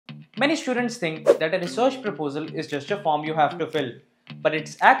Many students think that a research proposal is just a form you have to fill, but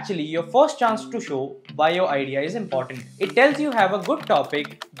it's actually your first chance to show why your idea is important. It tells you have a good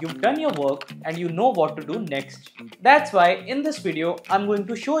topic, you've done your work, and you know what to do next. That's why in this video, I'm going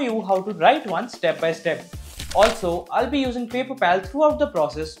to show you how to write one step by step. Also, I'll be using Paperpal throughout the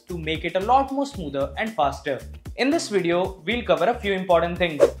process to make it a lot more smoother and faster. In this video, we'll cover a few important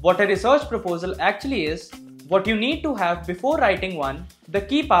things. What a research proposal actually is, what you need to have before writing one, the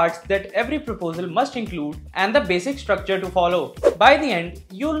key parts that every proposal must include, and the basic structure to follow. By the end,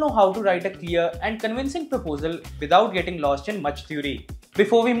 you'll know how to write a clear and convincing proposal without getting lost in much theory.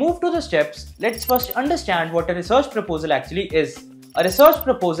 Before we move to the steps, let's first understand what a research proposal actually is. A research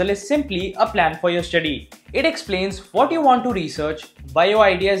proposal is simply a plan for your study. It explains what you want to research, why your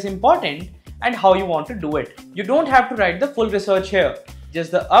idea is important, and how you want to do it. You don't have to write the full research here,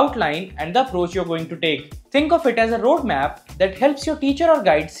 just the outline and the approach you're going to take. Think of it as a roadmap that helps your teacher or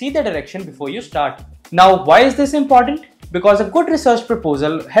guide see the direction before you start. Now, why is this important? Because a good research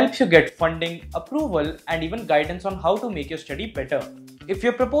proposal helps you get funding, approval, and even guidance on how to make your study better. If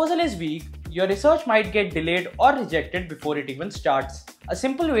your proposal is weak, your research might get delayed or rejected before it even starts. A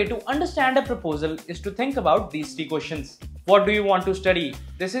simple way to understand a proposal is to think about these three questions. What do you want to study?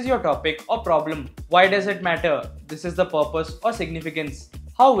 This is your topic or problem. Why does it matter? This is the purpose or significance.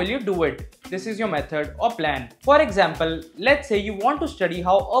 How will you do it? This is your method or plan. For example, let's say you want to study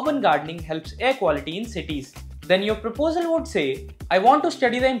how urban gardening helps air quality in cities. Then your proposal would say, I want to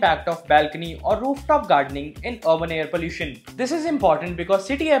study the impact of balcony or rooftop gardening in urban air pollution. This is important because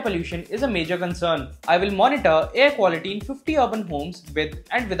city air pollution is a major concern. I will monitor air quality in 50 urban homes with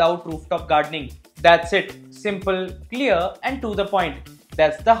and without rooftop gardening. That's it. Simple, clear, and to the point.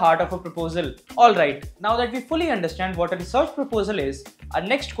 That's the heart of a proposal. Alright, now that we fully understand what a research proposal is, our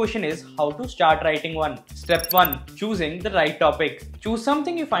next question is how to start writing one. Step 1. Choosing the right topic. Choose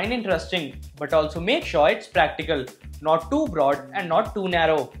something you find interesting, but also make sure it's practical, not too broad and not too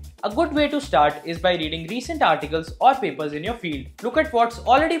narrow. A good way to start is by reading recent articles or papers in your field. Look at what's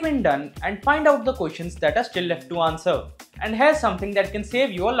already been done and find out the questions that are still left to answer. And here's something that can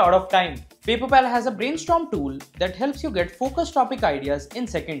save you a lot of time. Paperpal has a brainstorm tool that helps you get focused topic ideas in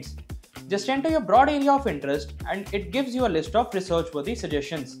seconds. Just enter your broad area of interest and it gives you a list of research-worthy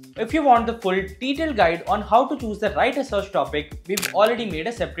suggestions. If you want the full detailed guide on how to choose the right research topic, we've already made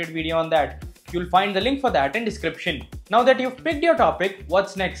a separate video on that. You'll find the link for that in description. Now that you've picked your topic,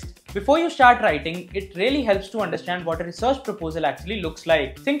 what's next? Before you start writing, it really helps to understand what a research proposal actually looks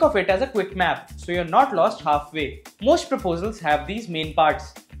like. Think of it as a quick map, so you're not lost halfway. Most proposals have these main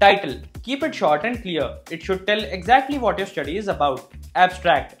parts. Title. Keep it short and clear. It should tell exactly what your study is about.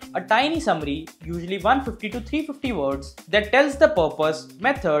 Abstract. A tiny summary, usually 150 to 350 words, that tells the purpose,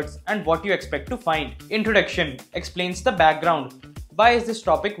 methods, and what you expect to find. Introduction. Explains the background. Why is this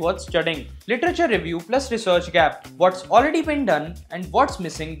topic worth studying? Literature review plus research gap. What's already been done and what's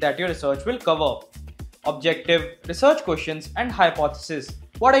missing that your research will cover. Objective, research questions and hypothesis.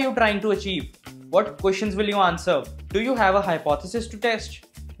 What are you trying to achieve? What questions will you answer? Do you have a hypothesis to test?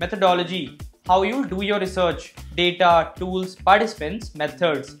 Methodology, how you'll do your research. Data, tools, participants,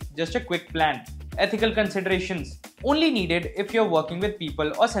 methods. Just a quick plan. Ethical considerations, only needed if you're working with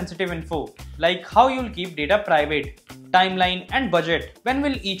people or sensitive info, like how you'll keep data private. Timeline and budget, when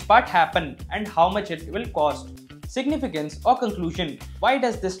will each part happen and how much it will cost. Significance or conclusion, why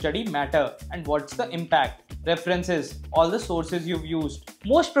does this study matter and what's the impact. References, all the sources you've used.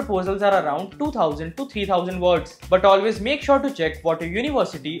 Most proposals are around 2000 to 3000 words, but always make sure to check what your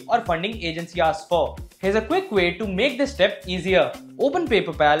university or funding agency asks for. Here's a quick way to make this step easier. Open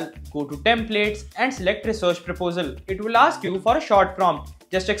Paperpal, go to templates and select research proposal. It will ask you for a short prompt.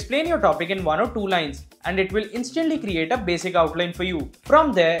 Just explain your topic in 1 or 2 lines and it will instantly create a basic outline for you.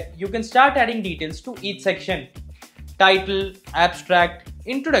 From there, you can start adding details to each section. Title, abstract,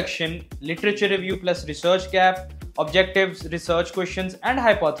 introduction, literature review plus research gap, objectives, research questions and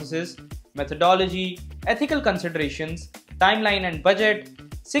hypothesis, methodology, ethical considerations, timeline and budget,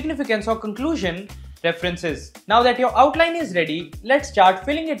 significance or conclusion, references. Now that your outline is ready, let's start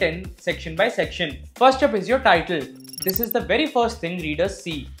filling it in section by section. First up is your title. This is the very first thing readers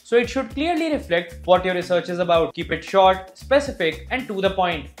see, so it should clearly reflect what your research is about. Keep it short, specific and to the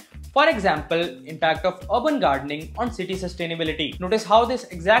point. For example, impact of urban gardening on city sustainability. Notice how this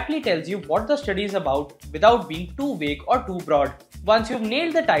exactly tells you what the study is about without being too vague or too broad. Once you've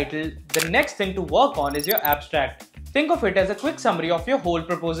nailed the title, the next thing to work on is your abstract. Think of it as a quick summary of your whole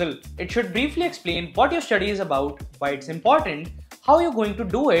proposal. It should briefly explain what your study is about, why it's important, how you're going to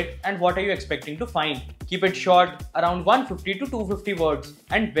do it, and what are you expecting to find. Keep it short, around 150 to 250 words,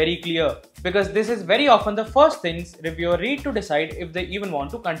 and very clear, because this is very often the first things reviewer read to decide if they even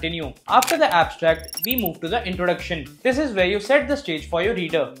want to continue. After the abstract, we move to the introduction. This is where you set the stage for your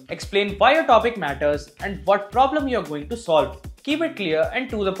reader, explain why your topic matters and what problem you are going to solve. Keep it clear and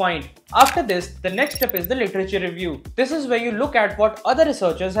to the point. After this, the next step is the literature review. This is where you look at what other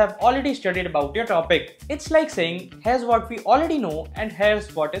researchers have already studied about your topic. It's like saying, here's what we already know and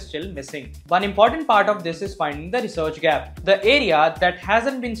here's what is still missing. One important part of this is finding the research gap, the area that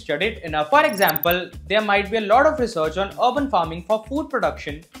hasn't been studied enough. For example, there might be a lot of research on urban farming for food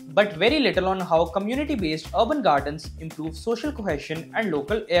production, but very little on how community-based urban gardens improve social cohesion and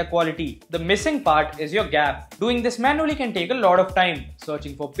local air quality. The missing part is your gap. Doing this manually can take a lot of time,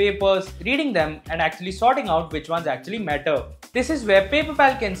 searching for papers, reading them, and actually sorting out which ones actually matter. This is where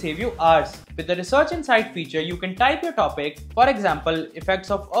Paperpal can save you hours. With the Research Insight feature, you can type your topic, for example, effects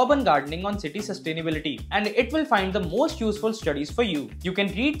of urban gardening on city sustainability, and it will find the most useful studies for you. You can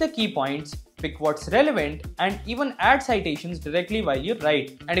read the key points, pick what's relevant, and even add citations directly while you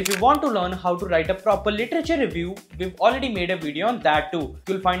write. And if you want to learn how to write a proper literature review, we've already made a video on that too.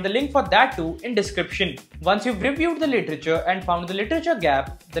 You'll find the link for that too in description. Once you've reviewed the literature and found the literature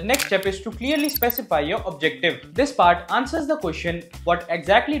gap, the next step is to clearly specify your objective. This part answers the question, what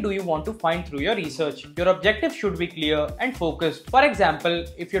exactly do you want to find through your research? Your objective should be clear and focused. For example,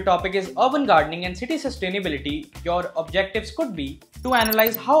 if your topic is urban gardening and city sustainability, your objectives could be to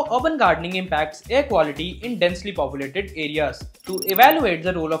analyze how urban gardening impacts air quality in densely populated areas, to evaluate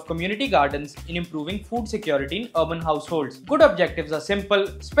the role of community gardens in improving food security in urban households. Good objectives are simple,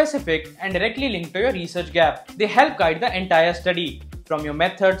 specific, and directly linked to your research gap. They help guide the entire study, from your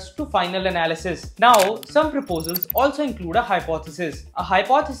methods to final analysis. Now, some proposals also include a hypothesis. A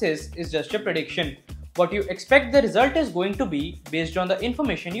hypothesis is just a prediction. What you expect the result is going to be based on the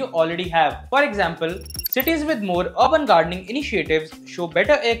information you already have. For example, cities with more urban gardening initiatives show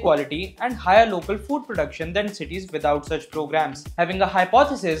better air quality and higher local food production than cities without such programs. Having a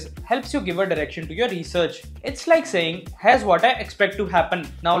hypothesis helps you give a direction to your research. It's like saying, here's what I expect to happen.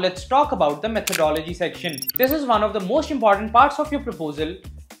 Now let's talk about the methodology section. This is one of the most important parts of your proposal,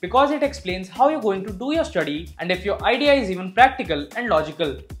 because it explains how you're going to do your study and if your idea is even practical and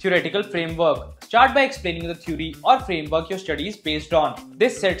logical. Theoretical framework. Start by explaining the theory or framework your study is based on.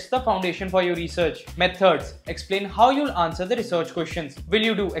 This sets the foundation for your research. Methods. Explain how you'll answer the research questions. Will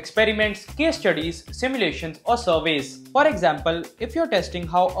you do experiments, case studies, simulations, or surveys? For example, if you're testing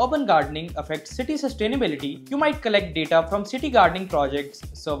how urban gardening affects city sustainability, you might collect data from city gardening projects,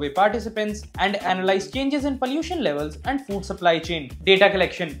 survey participants, and analyze changes in pollution levels and food supply chain. Data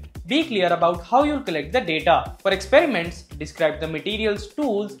collection. Be clear about how you'll collect the data. For experiments, describe the materials,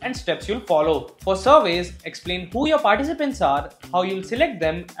 tools, and steps you'll follow. For surveys, explain who your participants are, how you'll select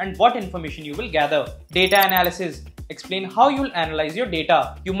them, and what information you will gather. Data analysis. Explain how you'll analyze your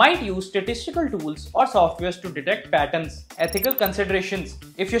data. You might use statistical tools or softwares to detect patterns. Ethical considerations.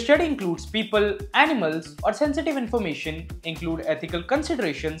 If your study includes people, animals, or sensitive information, include ethical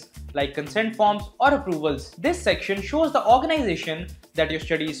considerations like consent forms or approvals. This section shows the organization that your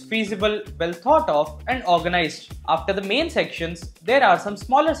study is feasible, well thought of, and organized. After the main sections, there are some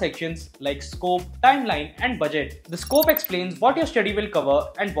smaller sections like scope, timeline, and budget. The scope explains what your study will cover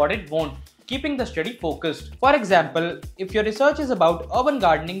and what it won't, keeping the study focused. For example, if your research is about urban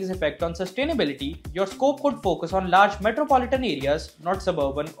gardening's effect on sustainability, your scope could focus on large metropolitan areas, not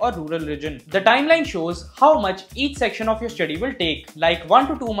suburban or rural region. The timeline shows how much each section of your study will take, like 1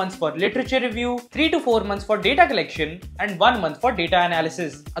 to 2 months for literature review, 3 to 4 months for data collection, and 1 month for data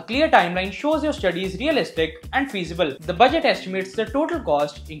analysis. A clear timeline shows your study is realistic and feasible. The budget estimates the total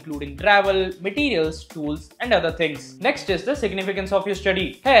cost, including travel, materials, tools, and other things. Next is the significance of your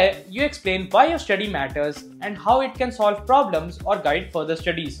study. Here, you explain why your study matters and how it can solve problems or guide further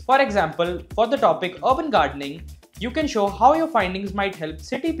studies. For example, for the topic urban gardening, you can show how your findings might help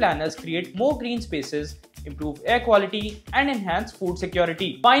city planners create more green spaces, improve air quality, and enhance food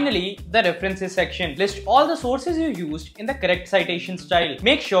security. Finally, the references section. List all the sources you used in the correct citation style.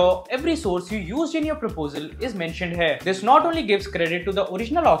 Make sure every source you used in your proposal is mentioned here. This not only gives credit to the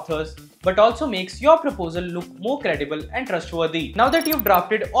original authors, but also makes your proposal look more credible and trustworthy. Now that you've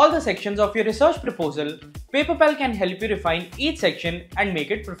drafted all the sections of your research proposal, Paperpal can help you refine each section and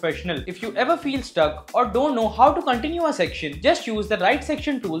make it professional. If you ever feel stuck or don't know how to continue a section, just use the Write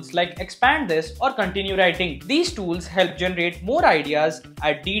Section tools like Expand This or Continue Writing. These tools help generate more ideas,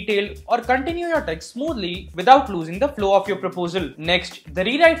 add detail, or continue your text smoothly without losing the flow of your proposal. Next, the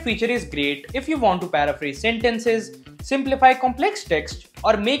Rewrite feature is great if you want to paraphrase sentences, simplify complex text,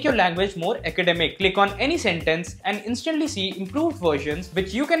 or make your language more academic. Click on any sentence and instantly see improved versions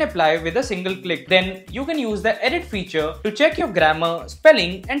which you can apply with a single click. Then you can use the edit feature to check your grammar,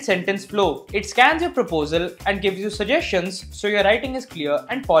 spelling, and sentence flow. It scans your proposal and gives you suggestions so your writing is clear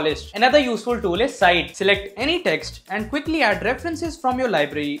and polished. Another useful tool is Cite. Select any text and quickly add references from your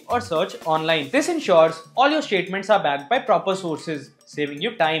library or search online. This ensures all your statements are backed by proper sources, saving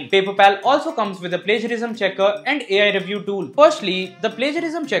you time. Paperpal also comes with a plagiarism checker and AI review tool. Firstly, the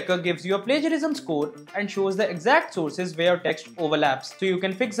plagiarism checker gives you a plagiarism score and shows the exact sources where your text overlaps, so you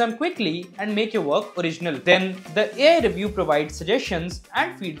can fix them quickly and make your work original. Then, the AI review provides suggestions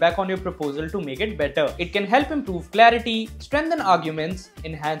and feedback on your proposal to make it better. It can help improve clarity, strengthen arguments,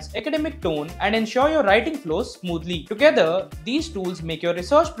 enhance academic tone, and ensure your writing flows smoothly. Together, these tools make your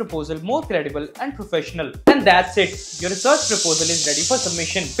research proposal more credible and professional. And that's it. Your research proposal is ready for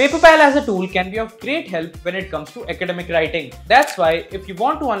submission. Paperpal as a tool can be of great help when it comes to academic writing. That's why if you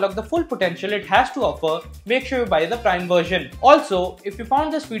want to unlock the full potential it has to offer, make sure you buy the Prime version. Also, if you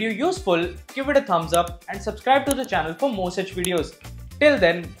found this video useful, give it a thumbs up and subscribe to the channel for more such videos. Till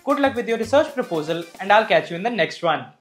then, good luck with your research proposal and I'll catch you in the next one.